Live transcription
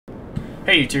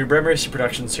Hey YouTube, Black Mesa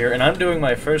Productions here, and I'm doing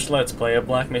my first Let's Play of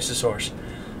Black Mesa Source.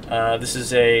 This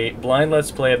is a blind Let's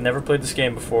Play. I've never played this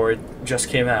game before. It just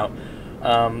came out.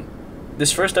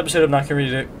 This first episode I'm not going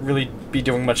to really be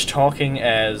doing much talking,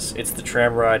 as it's the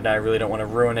tram ride and I really don't want to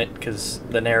ruin it, because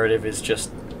the narrative is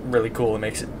just really cool. It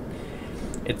makes it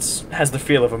has the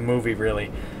feel of a movie,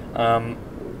 really.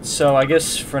 So I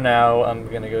guess for now I'm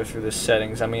going to go through the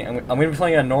settings. I mean, I'm going to be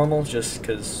playing on normal just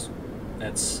because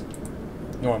that's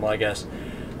normal, I guess.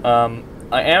 I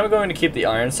am going to keep the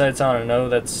iron sights on. I know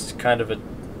that's kind of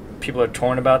people are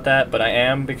torn about that, but I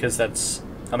am, because that's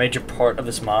a major part of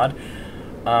this mod.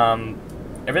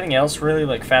 Everything else, really,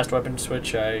 like fast weapon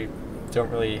switch, I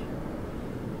don't really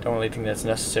think that's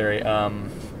necessary.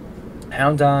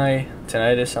 Hound eye,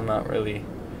 tinnitus, I'm not really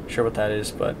sure what that is,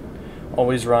 but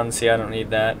always run, see, I don't need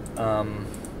that.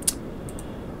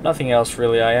 Nothing else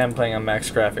really. I am playing on max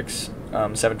graphics,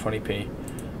 720p.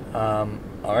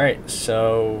 Alright,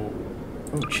 so...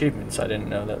 Ooh, achievements, I didn't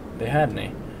know that they had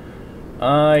any.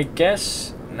 I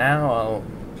guess now I'll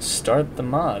start the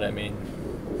mod. I mean,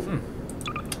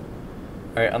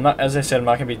 Alright, as I said, I'm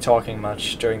not going to be talking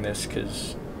much during this,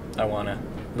 because I want to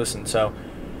listen, so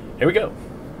here we go.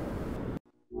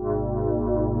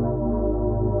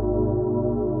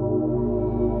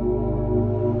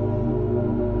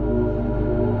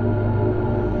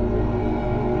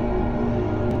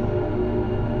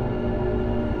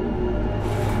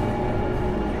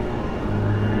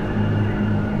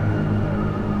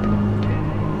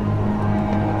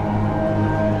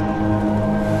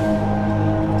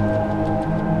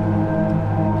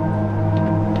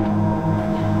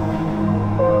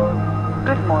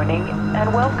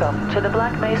 And welcome to the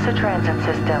Black Mesa Transit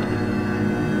System.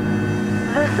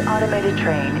 This automated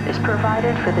train is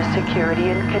provided for the security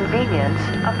and convenience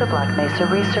of the Black Mesa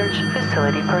Research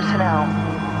Facility personnel.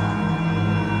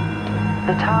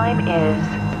 The time is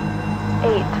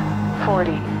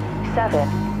 8:47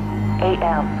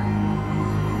 a.m.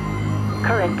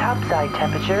 Current topside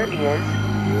temperature is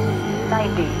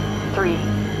 93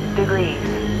 degrees,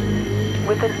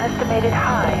 with an estimated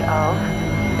high of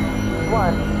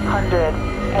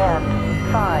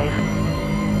 105.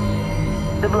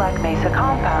 The Black Mesa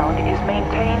compound is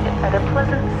maintained at a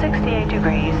pleasant 68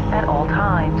 degrees at all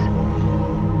times.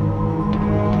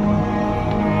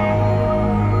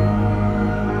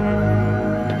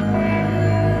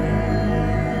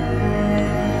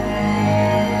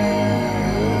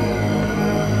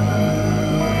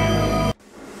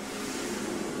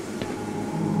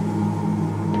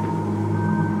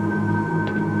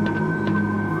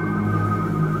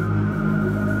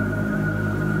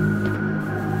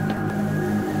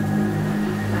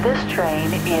 This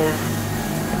train is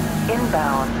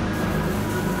inbound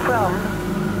from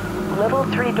Level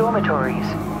 3 dormitories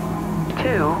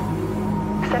to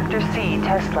Sector C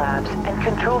test labs and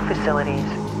control facilities.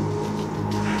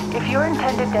 If your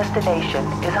intended destination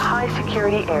is a high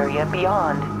security area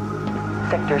beyond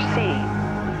Sector C,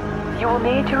 you will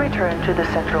need to return to the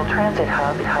Central Transit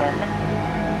Hub 10,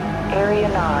 Area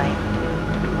 9,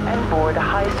 and board a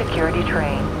high security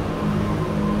train.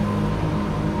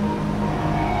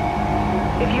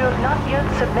 If you have not yet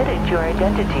submitted your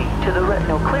identity to the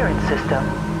retinal clearance system,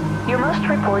 you must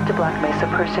report to Black Mesa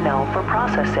personnel for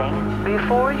processing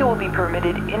before you will be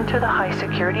permitted into the high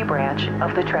security branch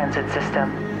of the transit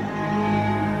system.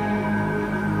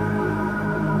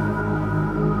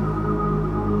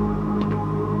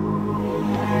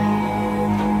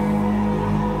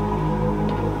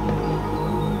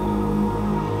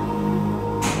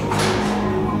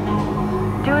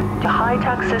 Due to high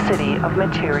toxicity of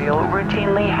material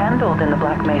routinely handled in the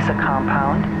Black Mesa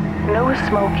compound, no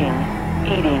smoking,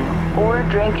 eating, or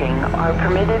drinking are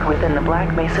permitted within the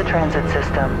Black Mesa transit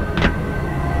system.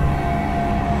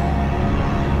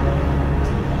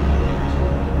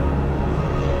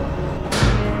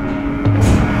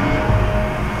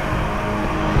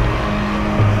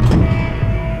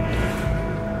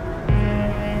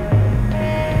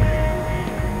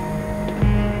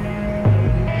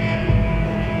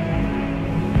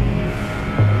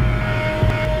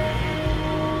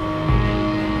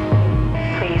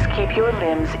 Keep your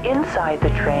limbs inside the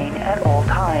train at all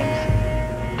times.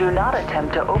 Do not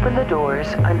attempt to open the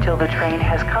doors until the train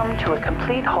has come to a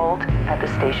complete halt at the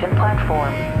station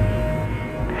platform.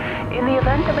 In the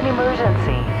event of an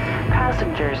emergency,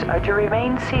 passengers are to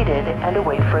remain seated and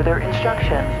await further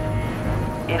instruction.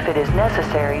 If it is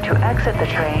necessary to exit the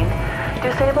train,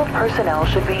 disabled personnel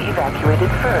should be evacuated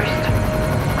first.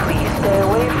 Please stay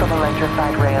away from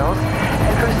electrified rails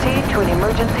and proceed to an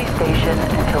emergency station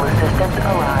until assistance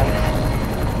arrives.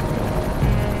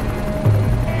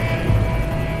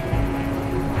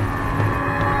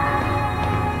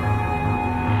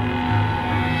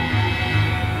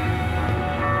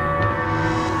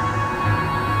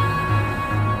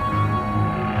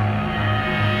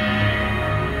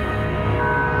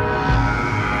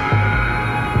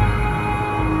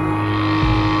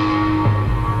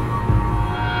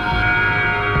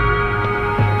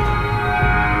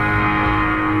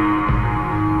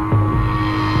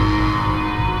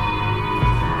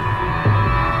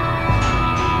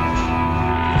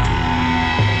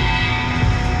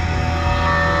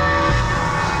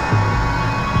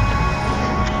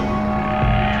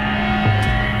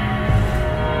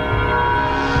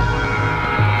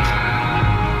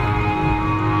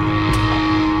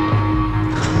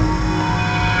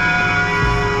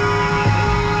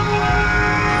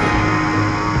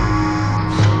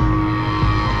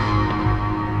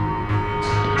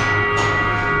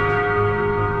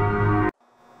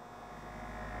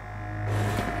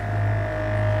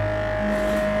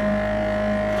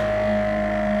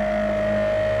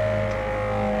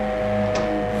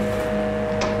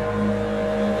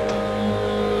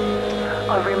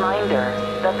 reminder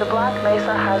that the Black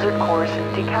Mesa Hazard Course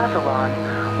Decathlon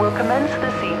will commence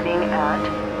this evening at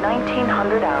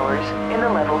 1900 hours in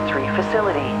the Level 3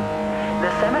 facility.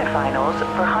 The semifinals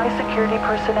for high-security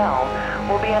personnel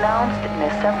will be announced in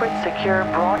a separate secure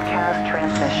broadcast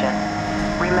transmission.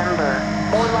 Remember,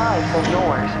 more lives than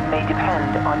yours may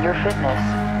depend on your fitness.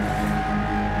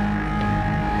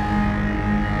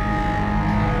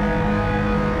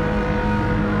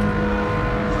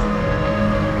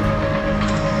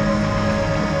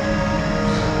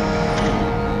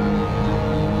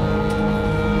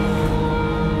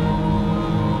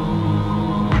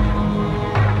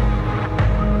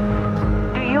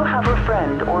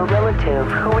 Or relative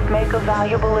who would make a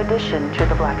valuable addition to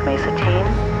the Black Mesa team?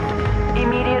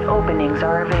 Immediate openings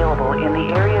are available in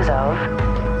the areas of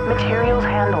materials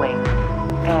handling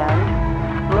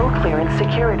and low clearance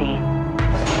security.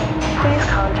 Please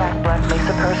contact Black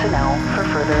Mesa personnel for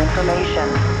further information.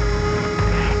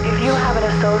 If you have an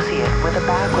associate with a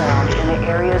background in the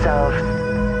areas of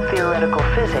theoretical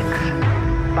physics,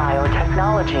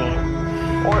 biotechnology,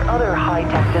 or other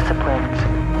high-tech disciplines,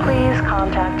 please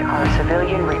contact our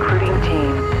civilian recruiting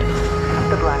team.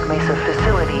 The Black Mesa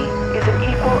facility is an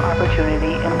equal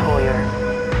opportunity employer.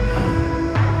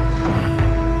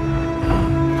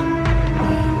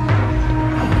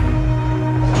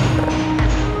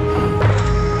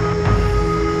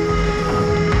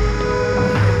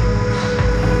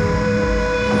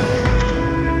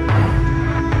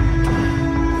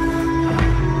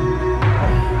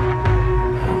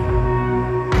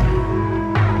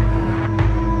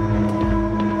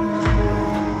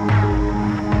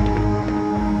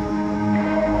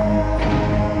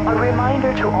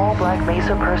 To all Black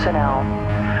Mesa personnel,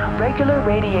 regular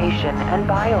radiation and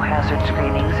biohazard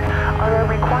screenings are a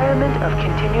requirement of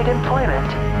continued employment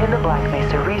in the Black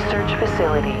Mesa Research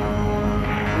Facility.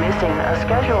 Missing a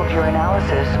scheduled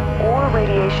urinalysis or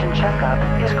radiation checkup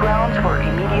is grounds for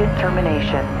immediate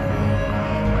termination.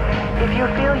 If you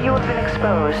feel you have been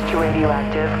exposed to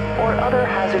radioactive or other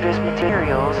hazardous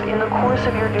materials in the course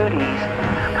of your duties,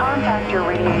 contact your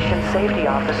radiation safety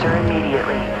officer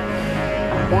immediately.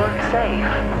 Work safe.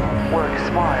 Work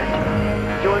smart.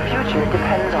 Your future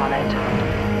depends on it.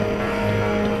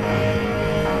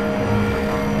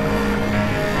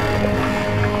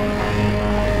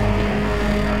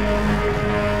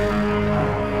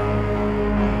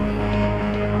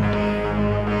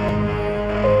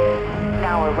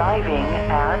 Now arriving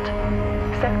at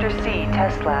Sector C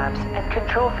test labs and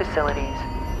control facilities.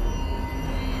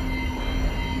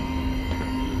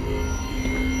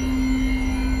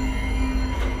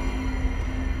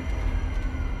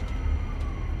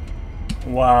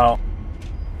 Wow.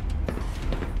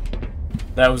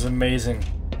 That was amazing.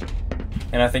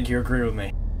 And I think you agree with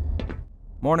me.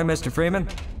 Morning, Mr. Freeman.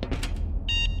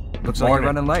 Looks like Morning.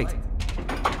 you're running late.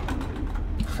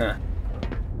 Huh.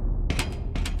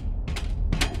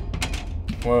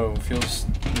 Whoa, feels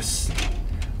this...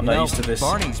 I'm not used to this.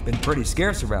 Barney's been pretty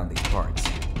scarce around these parts.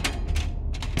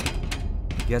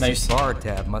 Guess Nice. his bar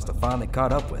tab must have finally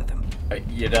caught up with him.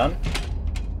 You done?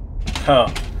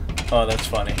 Oh. Oh, that's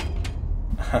funny.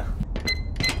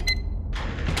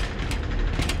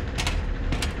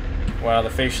 Wow,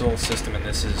 the facial system in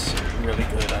this is really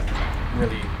good. I'm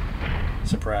really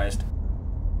surprised.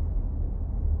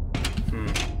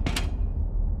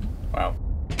 Wow.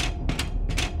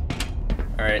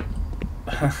 Alright.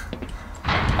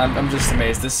 I'm just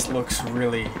amazed. This looks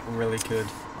really, really good.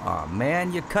 Aw,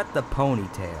 man, you cut the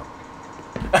ponytail.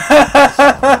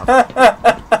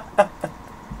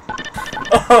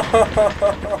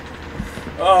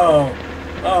 Oh,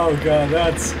 oh god,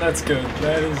 that's good.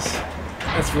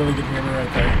 That's really good humor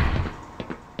right there.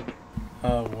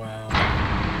 Oh wow,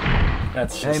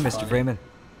 that's just Hey, Mr. funny. Freeman.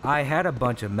 I had a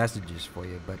bunch of messages for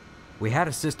you, but we had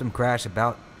a system crash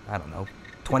about, I don't know,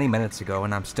 20 minutes ago,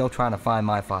 and I'm still trying to find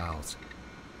my files.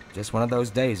 Just one of those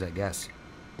days, I guess.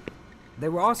 They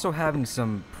were also having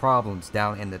some problems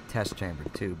down in the test chamber,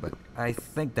 too, but I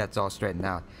think that's all straightened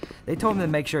out. They told me to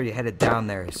make sure you headed down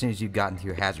there as soon as you got into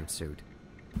your hazard suit.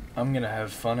 I'm gonna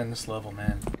have fun in this level,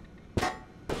 man.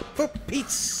 For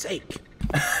Pete's sake.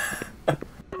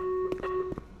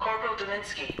 Corporal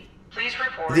Dominski, please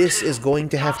report. This is going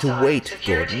to have to Topside wait,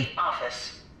 Security Gordon.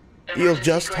 Office. You'll Emergency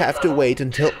just threat have to level wait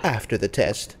until 2. after the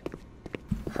test.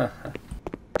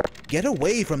 Get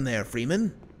away from there,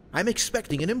 Freeman. I'm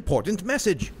expecting an important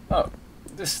message. Oh,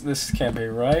 this can't be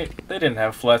right. They didn't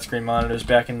have flat screen monitors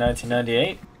back in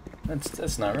 1998.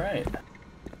 That's not right.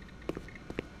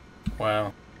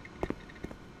 Wow.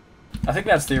 I think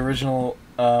that's the original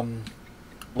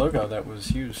logo that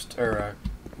was used, or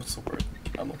what's the word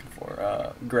I'm looking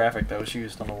for? Graphic that was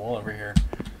used on the wall over here.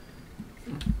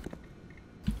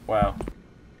 Wow.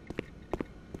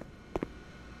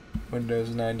 Windows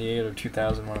 98 or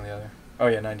 2000, one or the other. Oh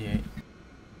yeah, 98.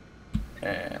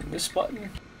 And this button.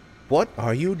 What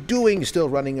are you doing still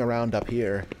running around up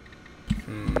here?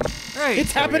 Hey,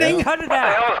 It's happening! cut it What the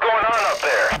out! hell is going on up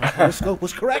there? My periscope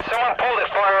was correct. Someone pulled a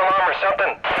fire alarm or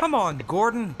something? Come on,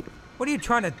 Gordon. What are you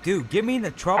trying to do? Get me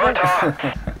into trouble?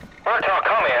 Murtaugh,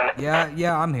 come in.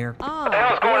 Yeah, I'm here. What the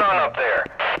hell's going on up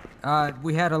there?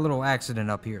 We had a little accident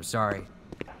up here, sorry.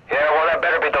 Yeah, well, that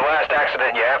better be the last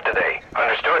accident you have today.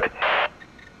 Understood?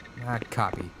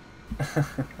 Copy.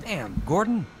 Damn,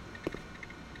 Gordon.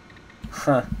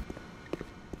 Huh.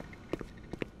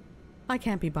 I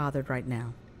can't be bothered right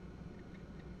now.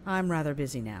 I'm rather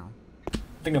busy now. I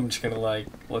think I'm just gonna, like,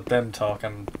 let them talk.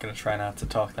 I'm gonna try not to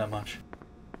talk that much.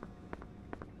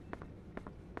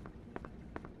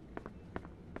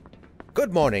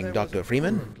 Good morning, Dr.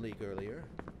 Freeman. Leak earlier,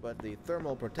 but the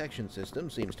thermal protection system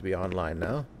seems to be online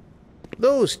now.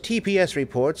 Those TPS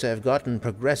reports have gotten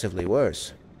progressively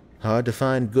worse. Hard to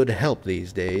find good help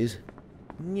these days.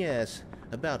 Yes,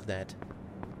 about that.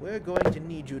 We're going to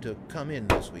need you to come in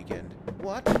this weekend.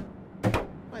 What?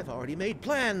 I've already made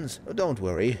plans. Don't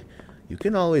worry. You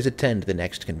can always attend the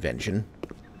next convention.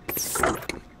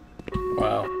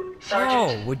 Wow.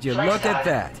 Oh, would you look at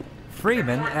that?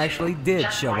 Freeman actually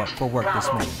did show up for work this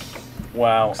morning.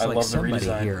 Wow, Looks I like love the somebody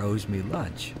redesign. here owes me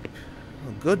lunch.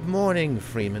 Good morning,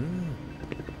 Freeman.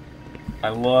 I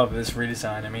love this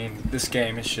redesign. I mean, this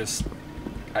game is just...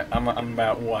 I'm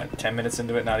about, what, 10 minutes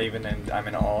into it? Not even, and I'm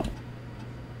in awe.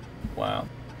 Wow.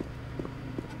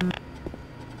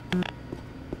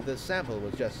 The sample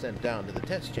was just sent down to the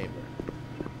test chamber.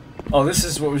 Oh, this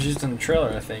is what was used in the trailer,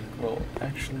 I think. Well,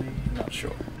 actually, not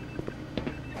sure.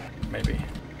 Maybe.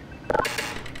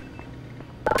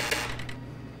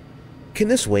 Can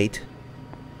this wait?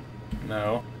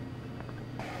 No.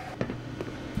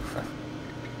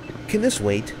 Can this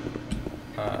wait?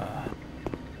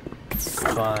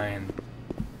 Fine.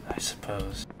 I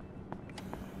suppose.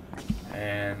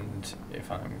 And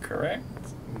if I'm correct,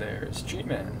 there's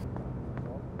G-Man.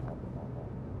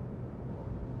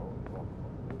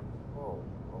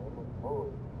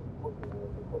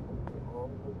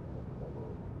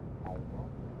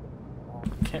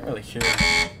 Can't really hear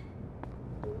it.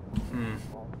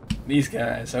 These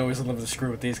guys. I always love to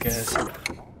screw with these guys.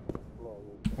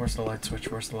 Where's the light switch?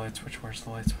 Where's the light switch? Where's the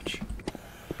light switch?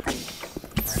 Where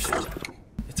is it?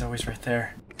 It's always right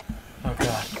there. Oh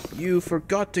god. You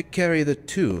forgot to carry the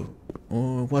 2.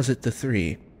 Or was it the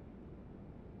 3?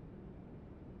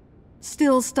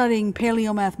 Still studying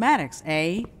paleomathematics,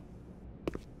 eh?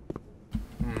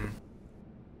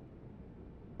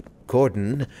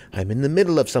 Gordon, I'm in the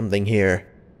middle of something here.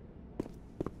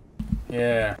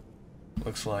 Yeah.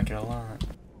 Looks like it a lot.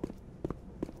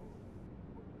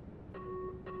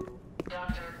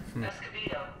 Dr.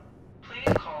 Escobedo,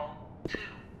 please call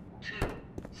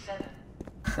 227.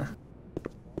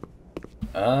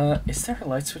 Is there a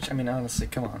light switch? I mean, honestly,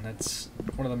 come on. That's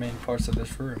one of the main parts of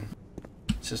this room.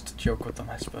 It's just to joke with them,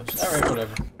 I suppose. Alright,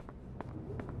 whatever.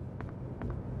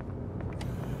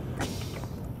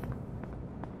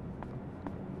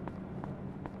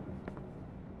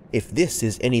 If this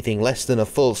is anything less than a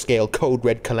full-scale Code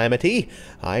Red calamity,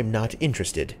 I'm not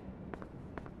interested.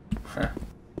 Huh.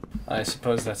 I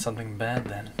suppose that's something bad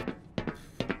then.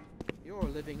 You're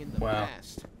living in the Wow.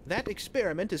 past. That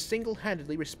experiment is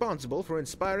single-handedly responsible for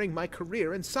inspiring my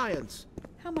career in science.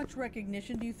 How much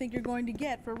recognition do you think you're going to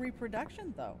get for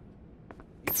reproduction, though?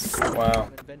 Wow.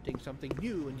 I'm inventing something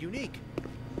new and unique.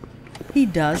 He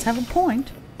does have a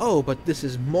point. Oh, but this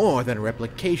is more than a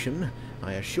replication,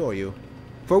 I assure you.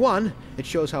 For one, it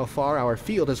shows how far our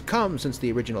field has come since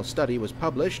the original study was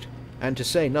published, and to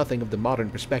say nothing of the modern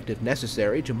perspective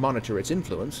necessary to monitor its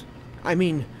influence. I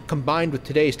mean, combined with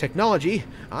today's technology,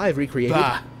 I've recreated...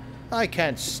 Bah! I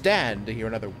can't stand to hear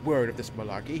another word of this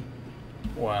malarkey.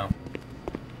 Wow.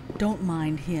 Don't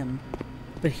mind him.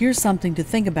 But here's something to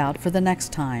think about for the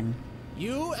next time.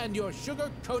 You and your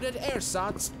sugar-coated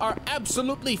ersatz are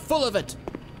absolutely full of it.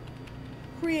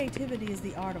 Creativity is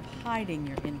the art of hiding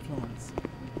your influence.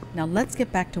 Now let's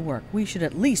get back to work. We should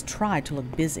at least try to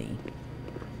look busy.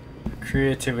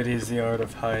 Creativity is the art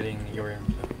of hiding your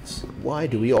influence. Why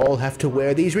do we all have to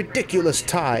wear these ridiculous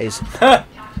ties? Ha!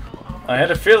 I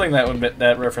had a feeling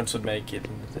that reference would make it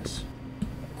into this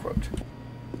quote.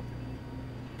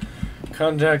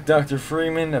 Contact Dr.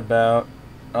 Freeman about...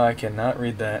 I cannot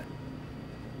read that.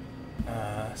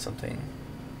 Something.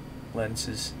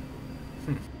 Lenses.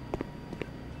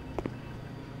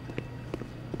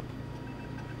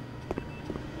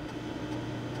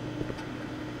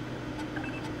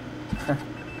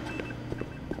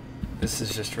 This this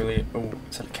is just really... Oh,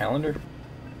 is that a calendar?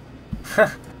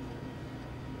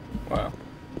 Wow.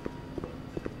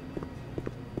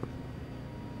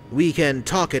 We can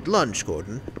talk at lunch,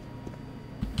 Gordon.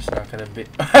 It's not gonna be...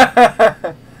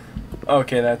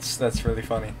 Okay, that's really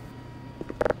funny.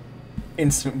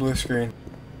 Instant blue screen.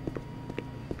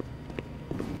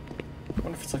 I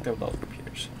wonder if it's like that with all the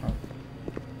computers. Huh?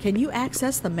 Can you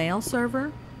access the mail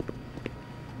server?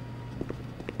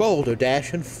 Boulder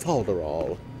Dash and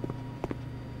Falderall.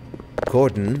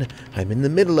 Gordon, I'm in the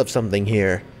middle of something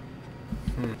here.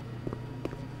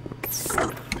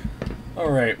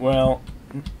 Alright, well,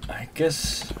 I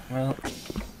guess, well,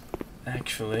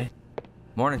 actually...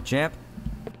 Morning, champ.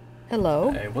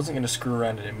 Hello? I wasn't gonna screw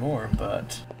around anymore,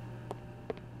 but...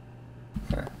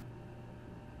 Huh.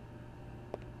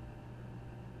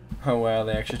 Oh wow,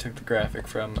 they actually took the graphic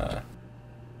from,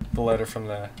 the letter from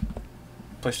the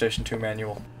PlayStation 2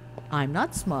 manual. I'm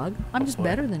not smug. I'm just boy.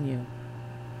 better than you.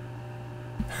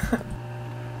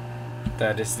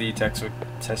 That is the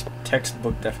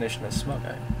textbook definition of smug.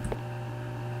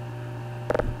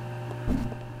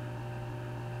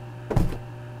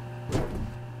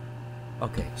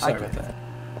 Okay, Sorry I about get it. that.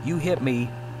 You hit me,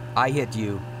 I hit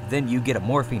you, then you get a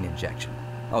morphine injection.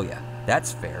 Oh yeah,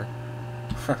 that's fair.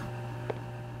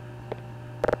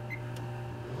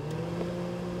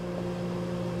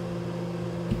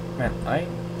 Man, I...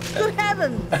 Good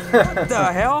heavens! What the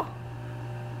hell?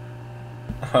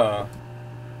 I'm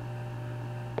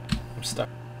stuck.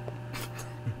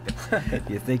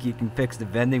 You think you can fix the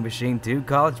vending machine too,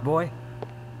 college boy?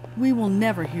 We will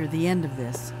never hear the end of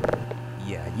this.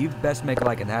 Yeah, you'd best make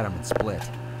like an atom and split.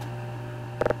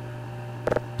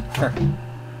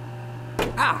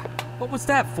 Ah! What was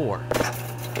that for?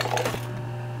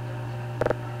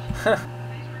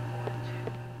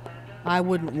 I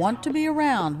wouldn't want to be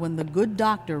around when the good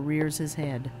doctor rears his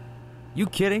head. You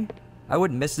kidding? I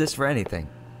wouldn't miss this for anything.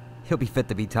 He'll be fit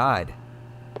to be tied.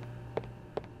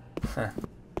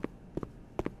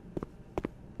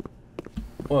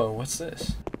 Whoa, what's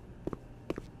this?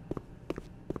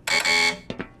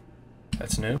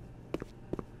 That's new.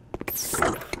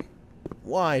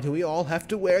 Why do we all have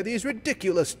to wear these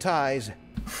ridiculous ties?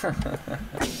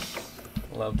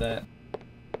 Love that.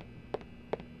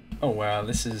 Oh wow,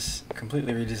 this is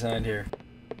completely redesigned here.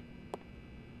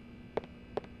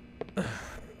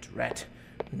 Drat.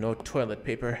 No toilet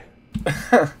paper.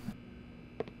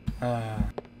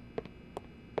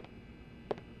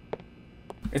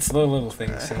 It's the little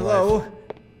things in Hello? life.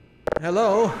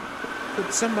 Hello?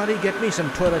 Could somebody get me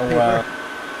some toilet Oh paper? wow.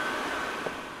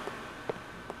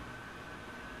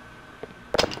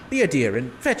 Be a dear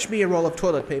and fetch me a roll of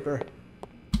toilet paper.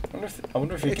 I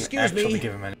wonder if you can Excuse actually me.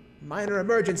 give him any. Minor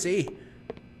emergency.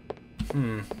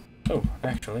 Oh,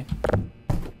 actually.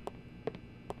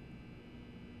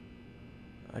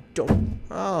 I don't...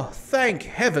 Oh, thank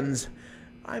heavens.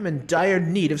 I'm in dire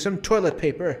need of some toilet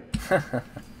paper.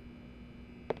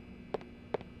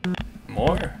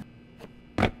 More?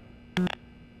 Can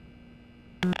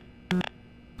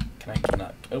I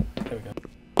not? Oh, there we go.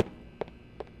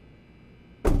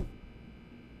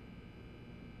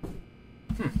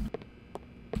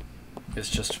 It's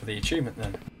just for the achievement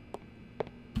then.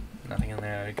 Nothing in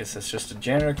there. I guess that's just a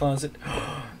janitor closet.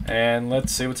 And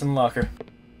let's see what's in the locker.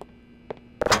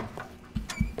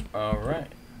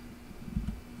 Alright.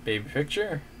 Baby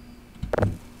picture.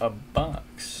 A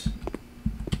box.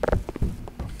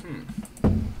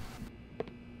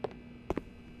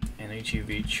 An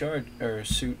HUV charge or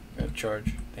suit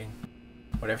charge thing.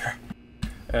 Whatever.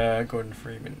 Gordon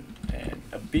Freeman. And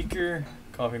a beaker,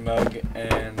 coffee mug,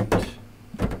 and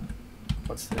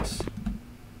what's this?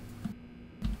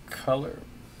 Color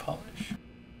polish?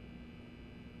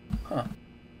 Huh.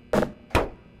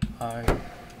 I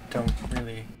don't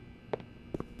really...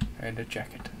 And a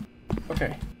jacket.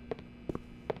 Okay.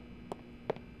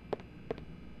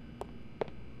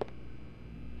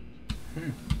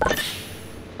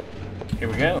 Here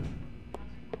we go.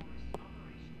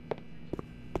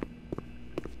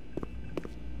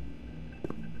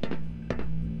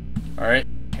 Alright,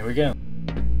 here we go.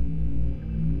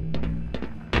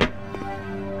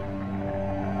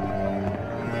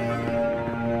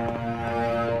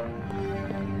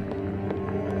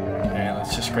 And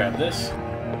let's just grab this.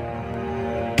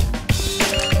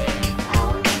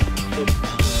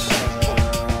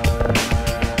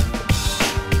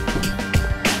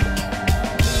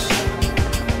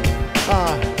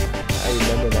 I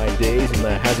remember my days in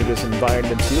the hazardous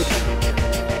environment suit.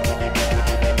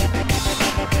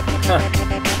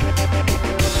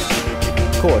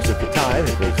 Of course, at the time,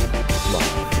 it was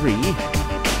Mach 3.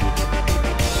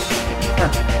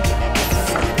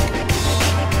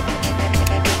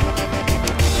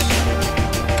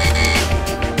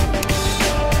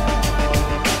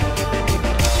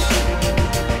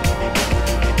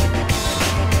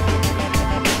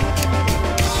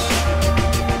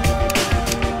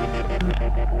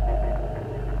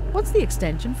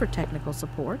 extension for technical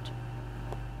support?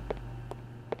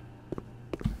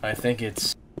 I think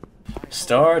it's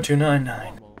star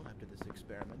 299. After this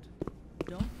experiment.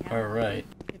 Don't count All on right. it.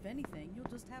 If anything, you'll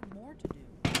just have more to do.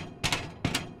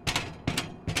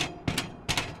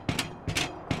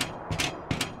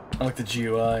 I like the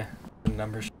GUI, the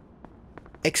numbers.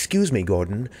 Excuse me,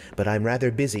 Gordon, but I'm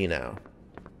rather busy now.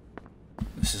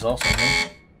 This is also new.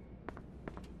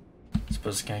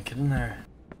 Suppose I can't get in there.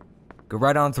 Go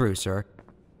right on through, sir.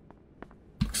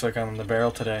 Looks like I'm in the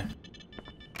barrel today.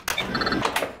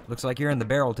 Looks like you're in the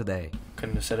barrel today.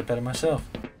 Couldn't have said it better myself.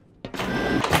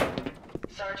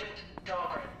 Sergeant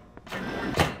Dahlgren,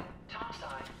 report to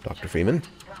topside. Dr. Freeman?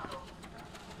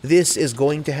 This is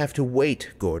going to have to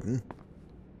wait, Gordon.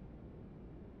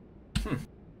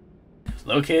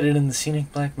 Located in the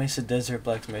scenic Black Mesa Desert,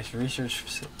 Black Mesa Research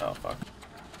Facility. Oh, fuck.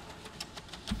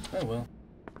 Oh, well.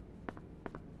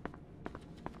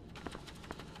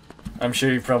 I'm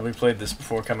sure you probably played this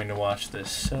before coming to watch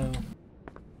this, so...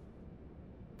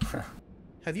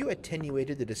 Have you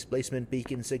attenuated the displacement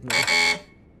beacon signal?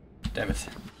 Damn it.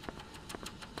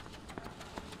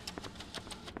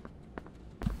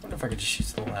 I wonder if I could just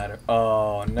use the ladder.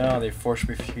 Oh, no, they forced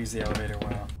me to use the elevator.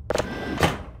 Wow.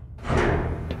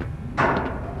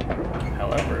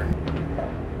 However...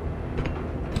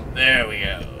 There we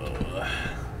go.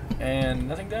 And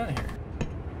nothing down here.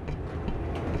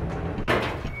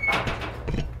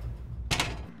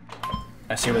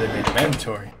 I see where they made it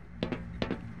mandatory.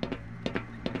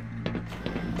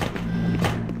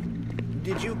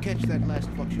 Did you catch that last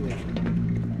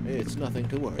fluctuation? It's nothing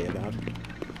to worry about.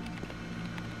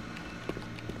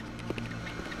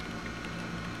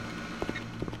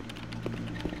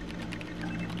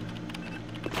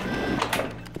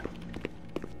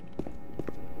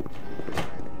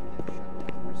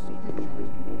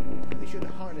 They should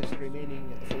harness the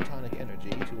remaining photonic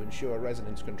energy to ensure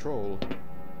resonance control.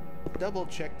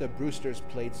 Double-check the Brewster's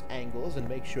plate's angles and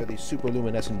make sure the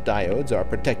superluminescent diodes are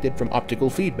protected from optical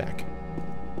feedback.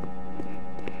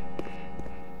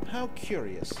 How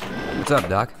curious. What's up,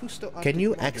 Doc? Can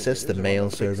you access the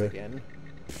mail server?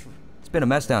 It's been a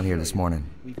mess down here this morning.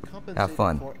 Have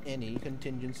fun.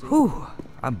 Whew,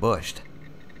 I'm bushed.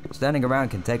 Standing around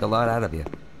can take a lot out of you.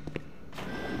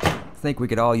 Think we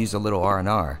could all use a little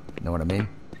R&R, know what I mean?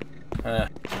 There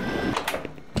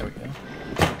we go.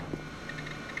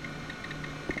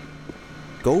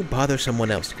 Go bother someone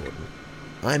else, Gordon.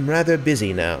 I'm rather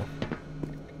busy now.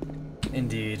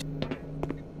 Indeed.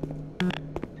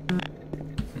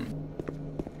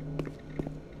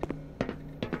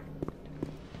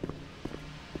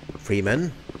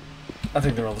 Freeman? I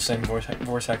think they're all the same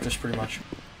voice actors, pretty much.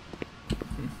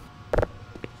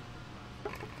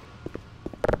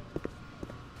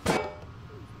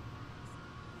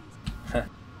 Huh.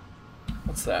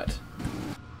 What's that?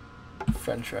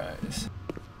 French fries.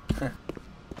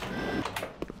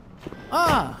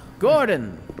 Ah,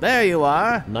 Gordon, there you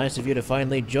are. Nice of you to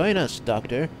finally join us,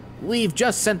 Doctor. We've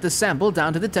just sent the sample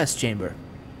down to the test chamber.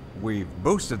 We've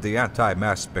boosted the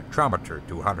anti-mass spectrometer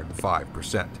to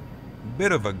 105%.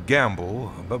 Bit of a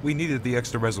gamble, but we needed the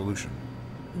extra resolution.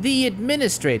 The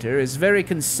administrator is very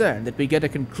concerned that we get a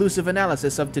conclusive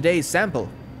analysis of today's sample.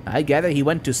 I gather he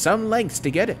went to some lengths to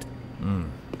get it.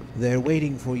 They're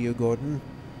waiting for you, Gordon.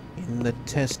 In the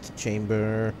test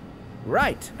chamber.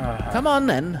 Right. Come on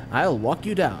then, I'll walk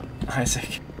you down.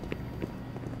 Isaac.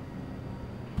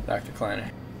 Dr.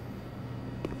 Kleiner.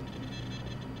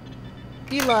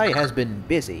 Eli has been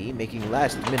busy making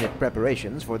last-minute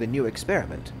preparations for the new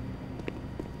experiment.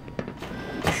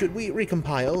 Should we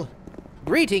recompile?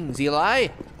 Greetings, Eli.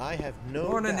 I have no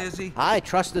Morning, doubt. Izzy. I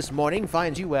trust this morning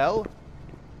finds you well.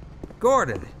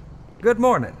 Gordon, good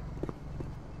morning.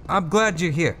 I'm glad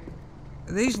you're here.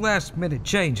 These last-minute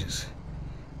changes,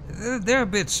 they're a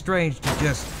bit strange to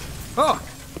just... Oh!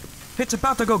 It's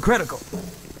about to go critical.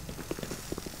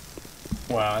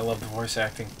 Wow, I love the voice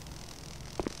acting.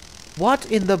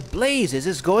 What in the blazes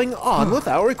is going on with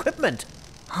our equipment?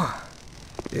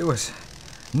 It was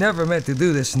never meant to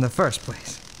do this in the first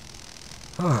place.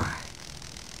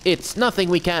 It's nothing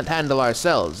we can't handle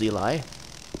ourselves, Eli.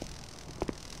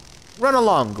 Run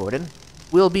along, Gordon.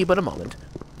 We'll be but a moment.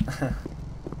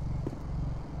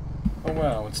 Oh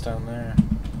wow, what's down there?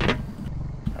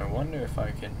 I wonder if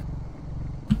I can...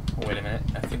 Wait a minute,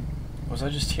 I think... Was I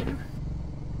just here?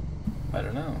 I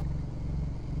don't know.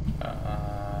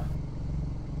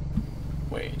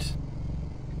 Wait.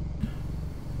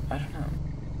 I don't know.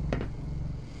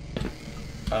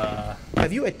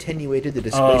 Have you attenuated the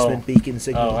displacement beacon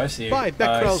signal? Oh, I see. 5 I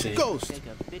Becquerel's see. ghost!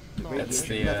 The That's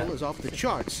radiation the, level is off the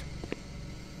charts.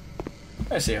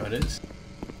 I see how it is.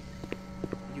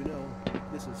 You know,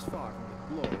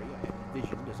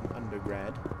 as an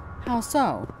undergrad. How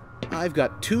so? I've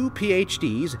got 2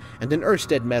 PhDs and an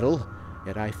Ørsted medal,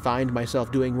 yet I find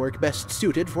myself doing work best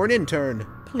suited for an intern.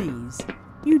 Please.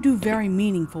 You do very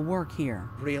meaningful work here.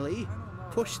 Really?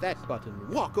 Push that button.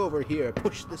 Walk over here.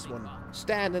 Push this one.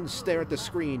 Stand and stare at the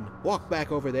screen. Walk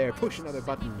back over there. Push another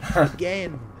button.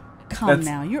 Again. Come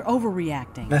now, you're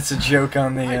overreacting. That's a joke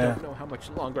on I the don't know how much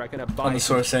longer I can abide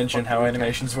Source engine, how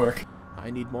animations work.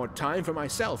 I need more time for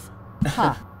myself.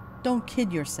 Ha! Don't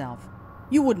kid yourself.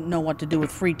 You wouldn't know what to do with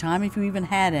free time if you even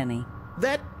had any.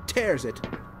 That tears it.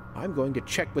 I'm going to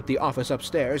check with the office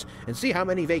upstairs and see how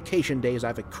many vacation days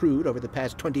I've accrued over the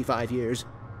past 25 years.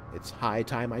 It's high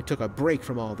time I took a break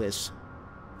from all this.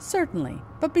 Certainly,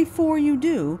 but before you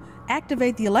do,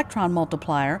 activate the electron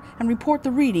multiplier and report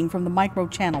the reading from the micro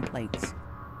channel plates.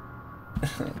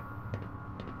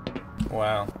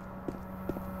 Wow.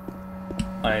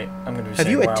 I'm going to be Have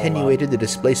saying you wow a lot. attenuated the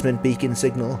displacement beacon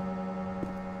signal?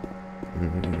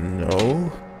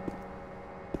 No.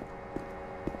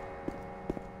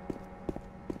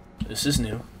 This is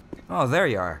new. Oh, there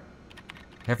you are.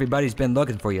 Everybody's been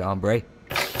looking for you, hombre.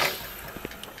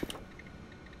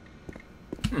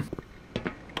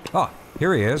 Oh,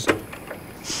 here he is.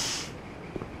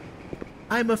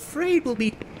 I'm afraid we'll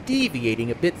be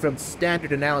deviating a bit from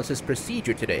standard analysis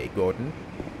procedure today, Gordon.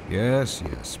 Yes,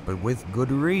 but with good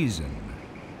reason.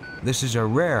 This is a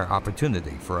rare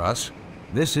opportunity for us.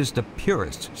 This is the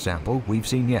purest sample we've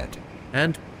seen yet.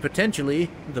 And potentially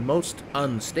the most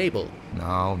unstable.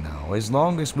 No, as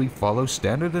long as we follow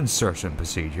standard insertion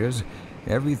procedures,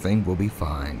 everything will be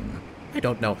fine. I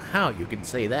don't know how you can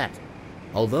say that.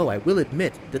 Although I will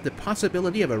admit that the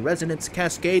possibility of a resonance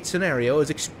cascade scenario is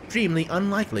extremely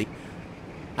unlikely.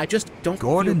 I just don't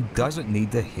Gordon doesn't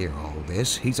need to hear all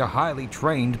this. He's a highly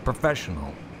trained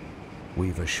professional.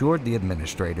 We've assured the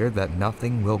administrator that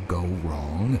nothing will go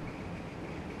wrong.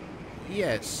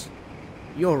 Yes,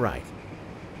 you're right.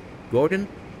 Gordon,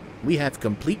 we have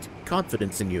complete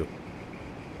confidence in you.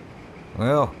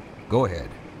 Well, go ahead.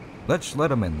 Let's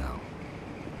let him in now.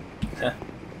 I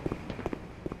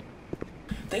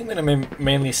think I'm going to be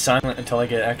mainly silent until I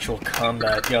get actual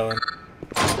combat going.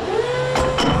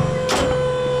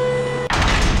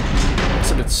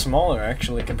 It's a bit smaller,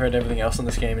 actually, compared to everything else in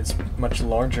this game. It's much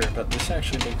larger, but this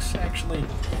actually looks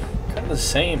kind of the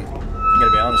same. I'm going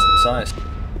to be honest in size.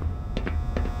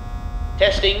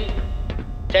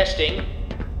 Testing.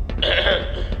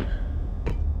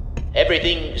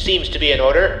 Everything seems to be in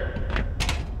order.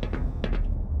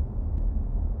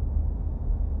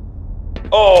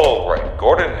 All right,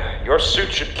 Gordon. Your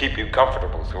suit should keep you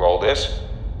comfortable through all this.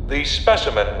 The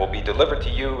specimen will be delivered to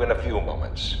you in a few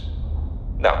moments.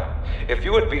 Now, if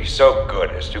you would be so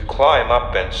good as to climb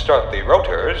up and start the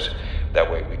rotors, that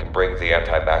way we can bring the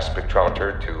anti-mass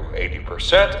spectrometer to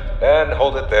 80% and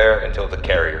hold it there until the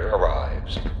carrier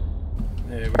arrives.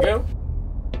 There we go.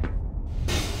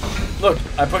 Look,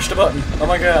 I pushed a button. Oh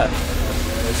my god.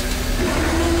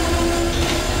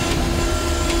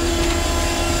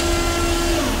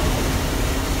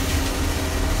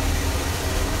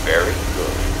 Very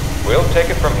good. We'll take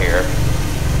it from here.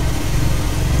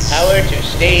 Power to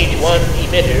stage 1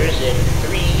 emitters in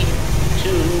 3, 2,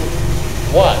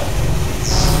 1.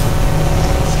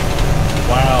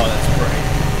 Wow, that's bright.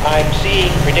 I'm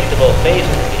seeing predictable phase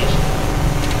release.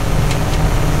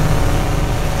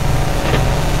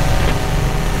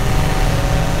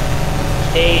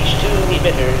 Stage 2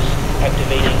 emitters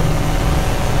activating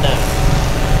now.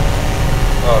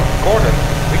 Gordon,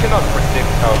 we cannot predict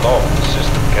how long the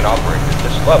system can operate at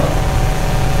this level.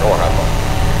 Nor how long.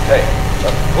 Hey,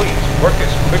 please work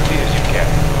as quickly as you can.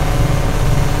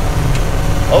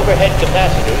 Overhead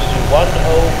capacitors to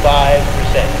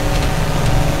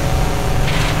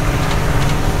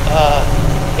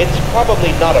 105%. It's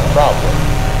probably not a problem.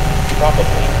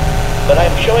 Probably. But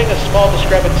I'm showing a small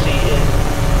discrepancy in...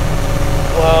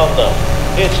 Well, no.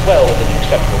 It's well within the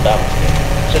acceptable balance there.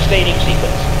 Sustaining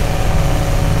sequence.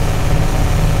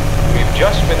 We've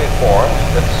just been informed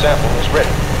that the sample is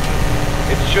ready.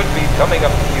 It should be coming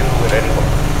up to you at any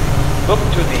moment. Look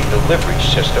to the delivery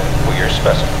system for your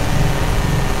specimen.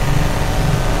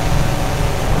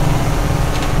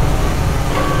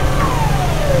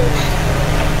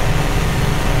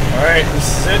 Alright,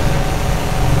 this is it.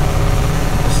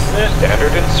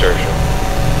 Standard insertion.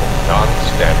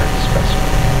 Non-standard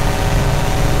specimen.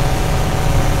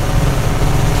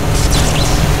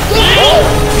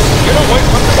 Get away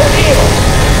from the tornado!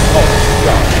 Oh,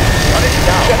 God. Shut it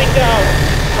down. Shutting down.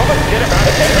 Come and get it out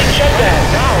of here. Attempting shutdown.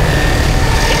 Down.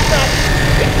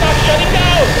 It's not shutting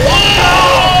down.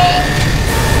 Whoa!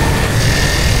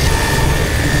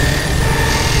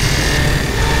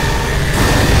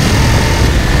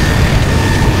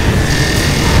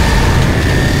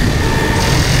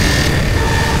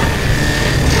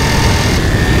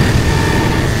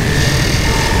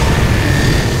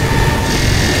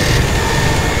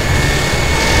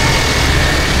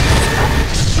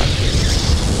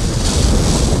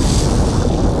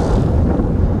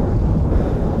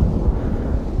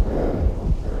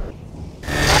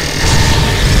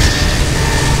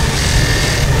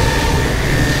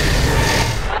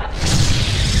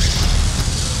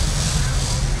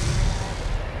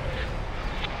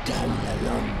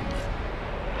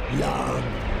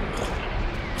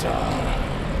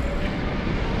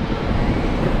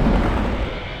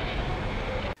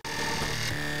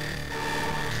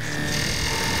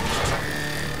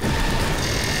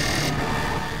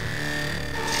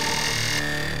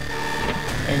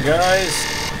 And guys,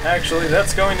 actually,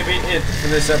 that's going to be it for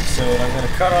this episode. I'm going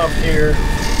to cut off here,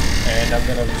 and I'm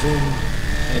going to resume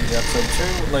into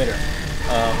episode 2 later.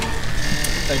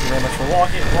 Thank you very much for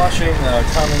watching.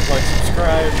 Comment, like,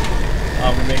 subscribe.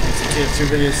 I'll be making some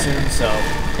TF2 videos soon, so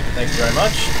thank you very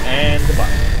much, and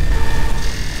goodbye.